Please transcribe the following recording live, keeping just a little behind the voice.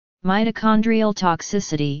Mitochondrial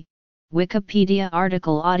toxicity, Wikipedia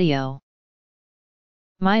article audio.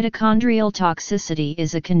 Mitochondrial toxicity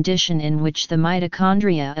is a condition in which the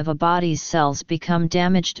mitochondria of a body's cells become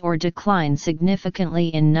damaged or decline significantly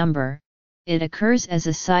in number. It occurs as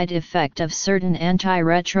a side effect of certain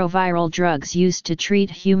antiretroviral drugs used to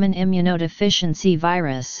treat human immunodeficiency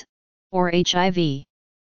virus, or HIV.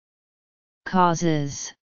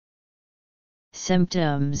 Causes.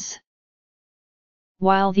 Symptoms.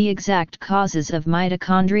 While the exact causes of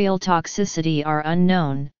mitochondrial toxicity are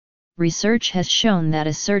unknown, research has shown that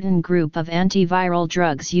a certain group of antiviral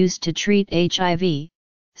drugs used to treat HIV,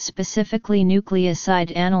 specifically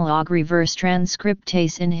nucleoside analog reverse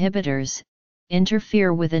transcriptase inhibitors,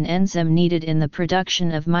 interfere with an enzyme needed in the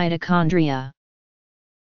production of mitochondria.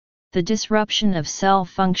 The disruption of cell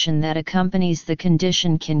function that accompanies the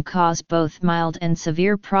condition can cause both mild and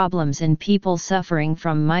severe problems in people suffering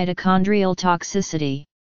from mitochondrial toxicity.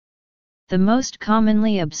 The most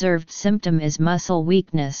commonly observed symptom is muscle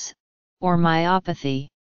weakness, or myopathy.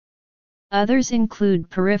 Others include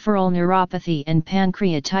peripheral neuropathy and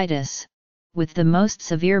pancreatitis, with the most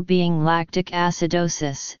severe being lactic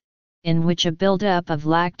acidosis, in which a buildup of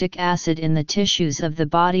lactic acid in the tissues of the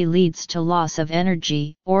body leads to loss of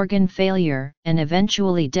energy, organ failure, and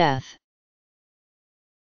eventually death.